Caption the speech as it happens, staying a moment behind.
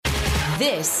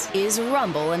This is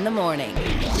Rumble in the Morning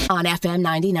on FM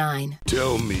 99.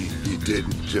 Tell me you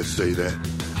didn't just say that.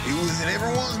 It was in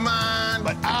everyone's mind,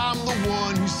 but I'm the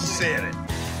one who said it.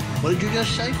 What did you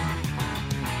just say?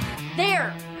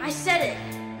 There, I said it.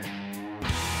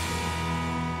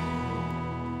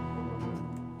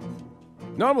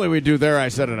 Normally we do There I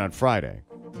Said It on Friday.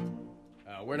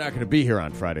 We're not going to be here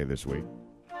on Friday this week.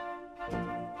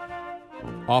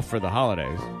 Off for the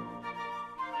holidays.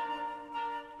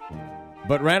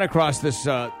 But ran across this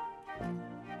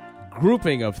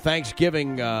grouping of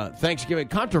Thanksgiving,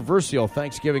 controversial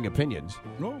Thanksgiving opinions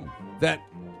that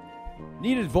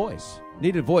needed voice.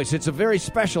 It's a very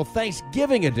special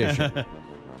Thanksgiving edition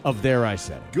of There I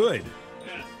Said It. Good.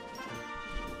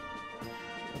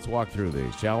 Let's walk through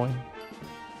these, shall we?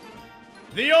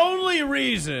 The only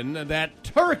reason that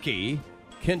turkey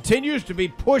continues to be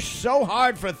pushed so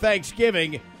hard for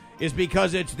Thanksgiving is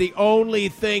because it's the only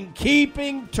thing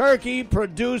keeping turkey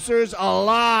producers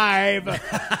alive.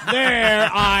 There,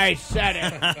 I said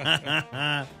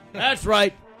it. That's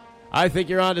right. I think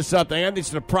you're onto something. I think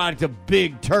it's a product of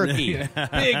Big Turkey.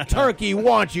 Big Turkey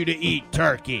wants you to eat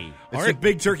turkey. It's the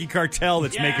Big Turkey Cartel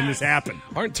that's making this happen.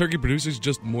 Aren't turkey producers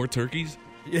just more turkeys?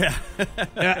 Yeah.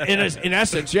 In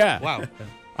essence, yeah. Wow.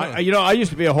 I used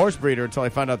to be a horse breeder until I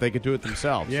found out they could do it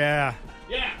themselves. Yeah.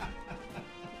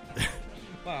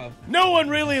 Wow. No one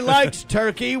really likes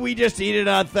turkey. We just eat it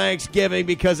on Thanksgiving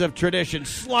because of tradition.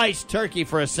 Sliced turkey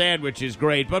for a sandwich is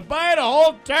great, but buying a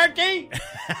whole turkey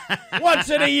once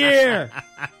in a year.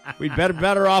 We'd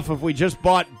better off if we just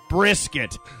bought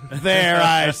brisket. There,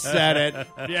 I said it.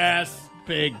 Yes,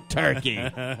 Big Turkey.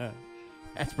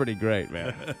 That's pretty great,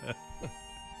 man.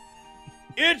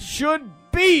 It should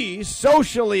be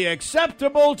socially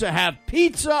acceptable to have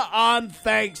pizza on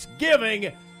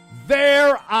Thanksgiving.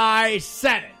 There, I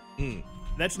said it.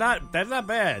 That's not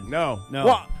bad. No.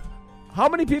 Well, how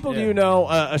many people do you know,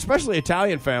 especially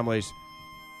Italian families,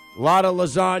 a lot of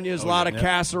lasagnas, a lot of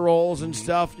casseroles and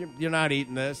stuff. You're not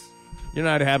eating this. You're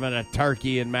not having a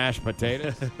turkey and mashed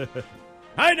potatoes.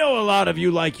 I know a lot of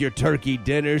you like your turkey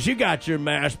dinners. You got your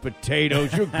mashed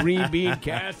potatoes, your green bean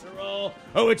casserole.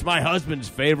 Oh, it's my husband's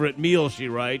favorite meal, she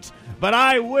writes. But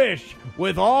I wish,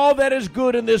 with all that is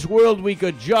good in this world, we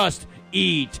could just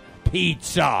eat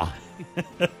pizza.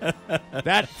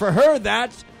 That for her,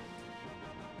 that's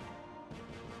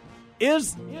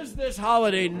is this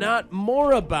holiday not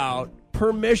more about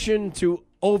permission to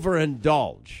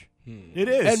overindulge? it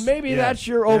is. And maybe that's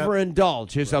your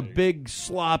overindulge is a big,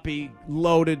 sloppy,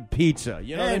 loaded pizza.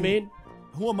 You know what I mean?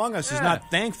 Who among us is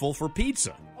not thankful for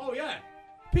pizza? Oh, yeah.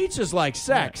 Pizza's like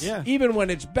sex. Yeah. Even when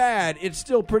it's bad, it's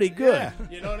still pretty good. Yeah.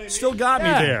 You know what I mean? Still got me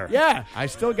there. Yeah, I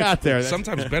still got there.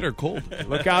 Sometimes better cold.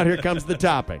 Look out, here comes the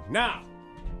topping. Now,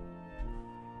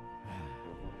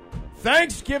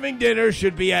 Thanksgiving dinner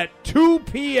should be at 2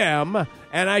 p.m.,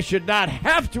 and I should not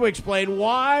have to explain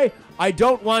why I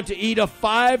don't want to eat a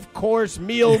 5-course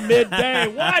meal midday.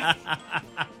 What?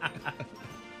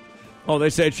 Oh, they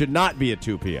say it should not be at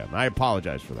 2 p.m. I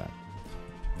apologize for that.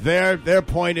 Their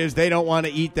point is they don't want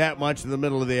to eat that much in the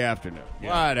middle of the afternoon.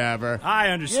 Yeah. Whatever. I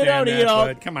understand you don't that, eat all,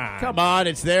 but come on. Come on,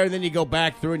 it's there, and then you go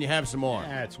back through and you have some more.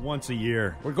 Yeah, it's once a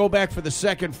year. We'll go back for the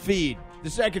second feed. The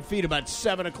second feed about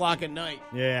 7 o'clock at night.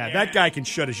 Yeah, that guy can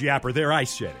shut his yapper. There, I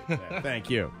said it. Yeah,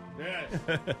 thank you. Yes.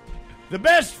 The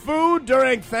best food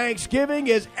during Thanksgiving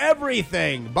is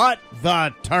everything but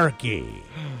the turkey.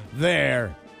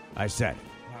 There, I said it.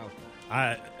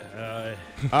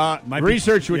 My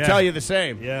research would tell you the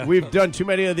same. Yeah. We've done too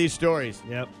many of these stories.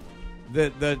 Yep.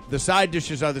 The side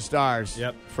dishes are the stars.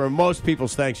 Yep. For most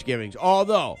people's Thanksgivings.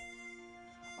 Although,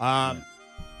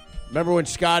 remember when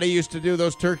Scotty used to do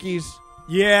those turkeys?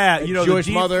 Yeah, you know, Jewish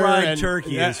the mother deep-fried and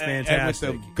turkey is fantastic.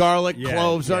 And with the garlic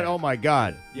cloves on. Yeah. Oh my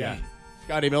God! Yeah.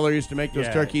 Scotty Miller used to make those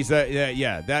turkeys.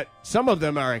 That some of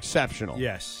them are exceptional.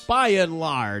 Yes, by and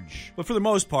large, but for the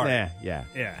most part, yeah.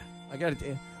 I got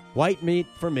it. White meat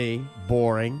for me,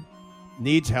 boring,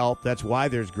 needs help. That's why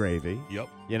there's gravy. Yep.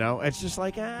 You know, it's just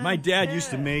like my dad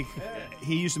used to make.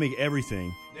 He used to make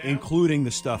everything, including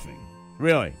the stuffing.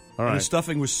 Really? All right. And the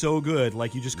stuffing was so good,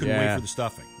 like you just couldn't wait for the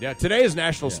stuffing. Yeah, today is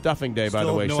National Stuffing Day, by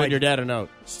the way. Send your dad a note.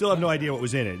 Still have no idea what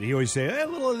was in it. He always say, a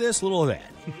little of this, a little of that.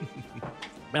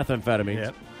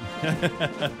 Methamphetamine.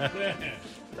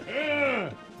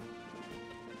 Yep.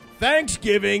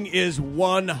 Thanksgiving is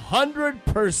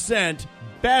 100%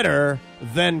 better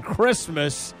than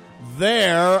Christmas.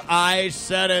 There, I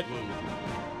said it.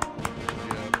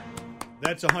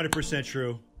 That's 100%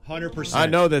 true. 100%. I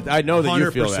know that you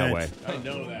feel 100%. that way. I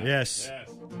know that. Yes.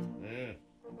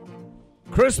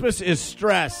 Christmas is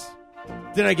stress.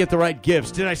 Did I get the right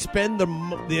gifts? Did I spend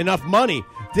the enough money?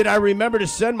 Did I remember to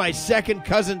send my second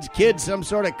cousin's kid some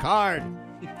sort of card?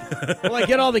 Will I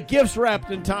get all the gifts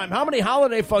wrapped in time? How many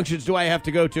holiday functions do I have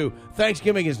to go to?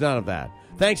 Thanksgiving is none of that.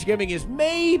 Thanksgiving is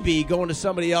maybe going to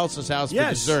somebody else's house for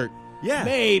dessert. Yeah.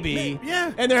 Maybe.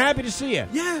 Yeah. And they're happy to see you.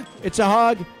 Yeah. It's a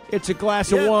hug. It's a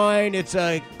glass of wine. It's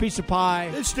a piece of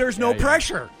pie. There's no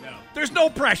pressure. No. There's no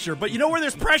pressure. But you know where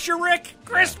there's pressure, Rick?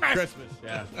 Christmas. Christmas,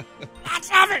 yeah. Lots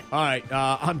of it. All right,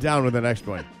 I'm down with the next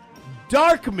one.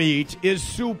 Dark meat is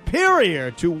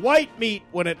superior to white meat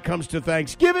when it comes to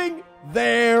Thanksgiving.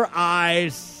 There, I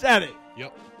said it.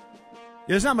 Yep.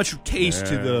 There's not much taste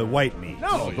to the white meat.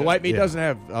 No, the white meat doesn't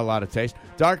have a lot of taste.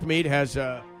 Dark meat has,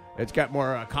 it's got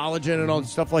more collagen and all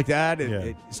stuff like that.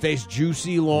 It stays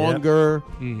juicy longer.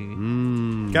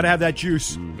 Got to have that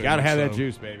juice. Got to have that so.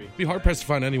 juice, baby. Be hard pressed to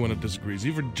find anyone that disagrees.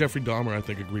 Even Jeffrey Dahmer, I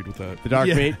think, agreed with that. The dark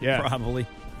meat? Probably.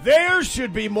 There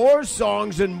should be more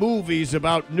songs and movies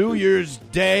about New Year's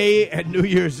Day and New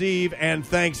Year's Eve and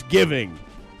Thanksgiving.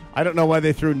 I don't know why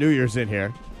they threw New Year's in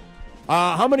here.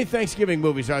 How many Thanksgiving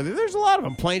movies are there? There's a lot of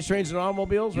them. Planes, Trains, and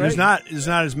Automobiles, right? There's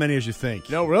not as many as you think.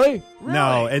 No, really?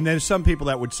 No, and there's some people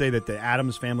that would say that the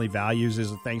Addams Family Values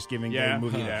is a Thanksgiving Day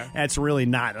movie. Yeah. That's really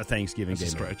not a Thanksgiving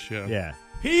That's Day a stretch, movie. yeah.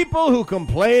 People who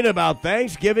complain about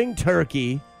Thanksgiving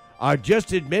turkey are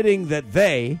just admitting that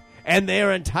they and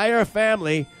their entire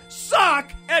family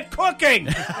suck at cooking.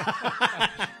 There,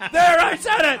 I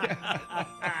said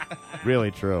it.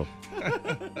 Really true.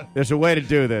 There's a way to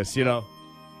do this, you know.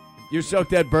 You soak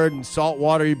that bird in salt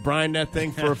water, you brine that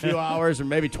thing for a few hours or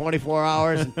maybe 24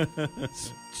 hours, and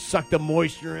suck the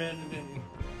moisture in. And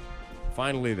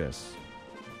finally, this.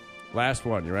 Last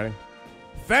one. You ready?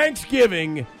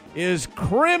 Thanksgiving is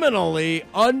criminally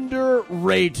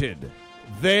underrated.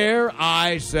 There,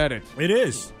 I said it. It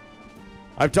is.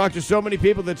 I've talked to so many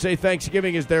people that say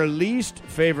Thanksgiving is their least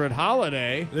favorite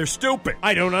holiday. They're stupid.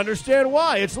 I don't understand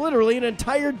why. It's literally an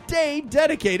entire day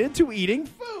dedicated to eating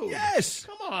food. Yes.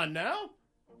 Come on now.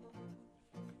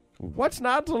 What's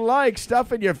not to like?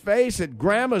 Stuff in your face at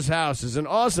Grandma's house is an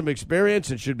awesome experience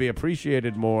and should be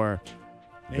appreciated more.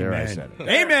 There, I said it.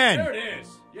 Amen. There it is.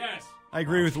 Yes. I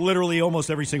agree with literally almost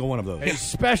every single one of those. A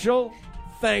special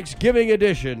Thanksgiving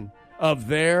edition of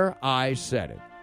There, I Said It.